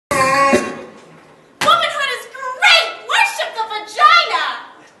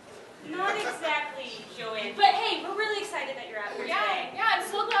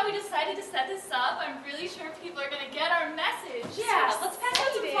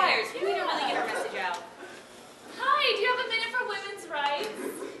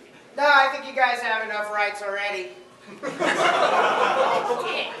bikes already.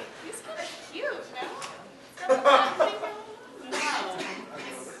 Hey, he's kind of cute, no? No,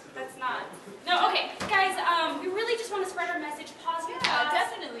 that's not. No, okay, guys, we really just want to spread our message positive. Yeah,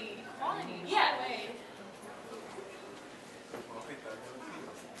 definitely. Equality. Yeah. No way.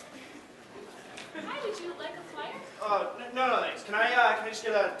 Hi, would you like a flyer? No, thanks. Can I just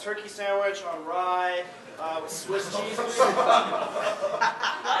get a turkey sandwich on rye with Swiss cheese?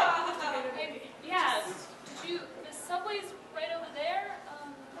 Yeah. The Subway's right over there.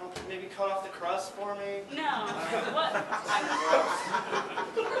 Maybe cut off the crust for me? No. What?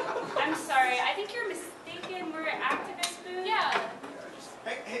 I'm sorry. I think you're mistaken. We're activist booth. Yeah.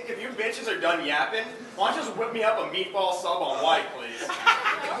 Hey, if you bitches are done yapping, why don't you just whip me up a meatball sub on white, please?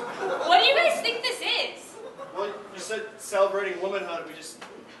 What do you guys think this is? Well, you said celebrating womanhood. We just,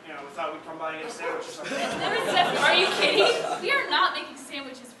 we thought we'd come by and get a sandwich or something. Are you kidding? We are not making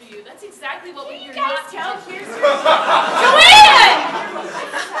sandwiches for you. That's exactly what we're You not guys tell to do. here's your Joanne!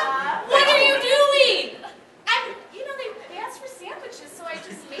 What are you doing? They asked for sandwiches, so I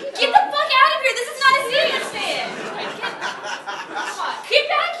just made them. Get the fuck out of here! This is not a serious thing! Come on. Get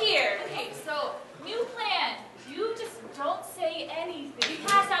back here! Okay, so, new plan. You just don't say anything.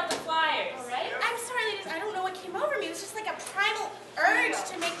 Pass out the flyers. All right? I'm sorry, ladies. I don't know what came over me. It was just like a primal urge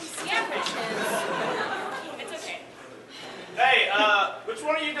to make these sandwiches. It's okay. Hey, which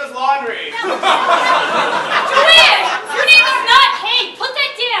one of you does laundry? Joanne! Your name is not Hank! Put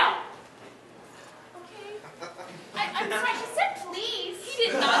that down! Okay. I'm sorry. He said please. He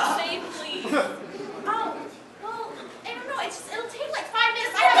did not say please. Oh, well, I don't know. It'll take like 5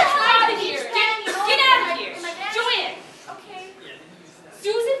 minutes. I Get have the hell time out to of each here. pen, you know, Get in out my- of here! in my bag. Joanne! Okay.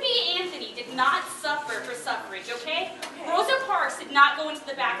 Susan B. Anthony did not suffer for suffrage, okay? Rosa Parks did not go into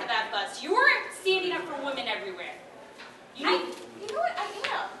the back of that bus. You were standing up for women everywhere. You know what? I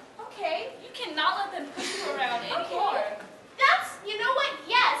am. Okay. You cannot let them push you around anymore. You know what?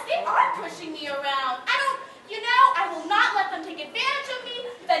 Yes, they are pushing me around. I will not let them take advantage of me.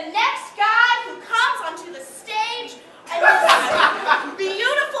 The next guy who comes onto the stage and this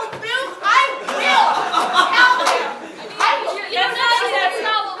beautiful booth, I will tell him. That's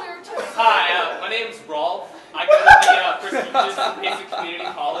not what we were talking about. Hi, my name's Rolf. I go to the prestigious Basic Community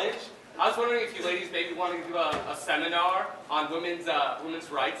College. I was wondering if you ladies maybe want to do a seminar on women's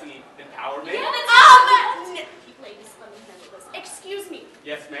rights and empowerment. Ladies, let me handle this. Excuse me.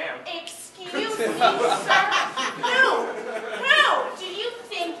 Yes, ma'am. Excuse me, sir. Who do you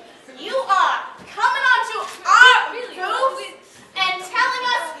think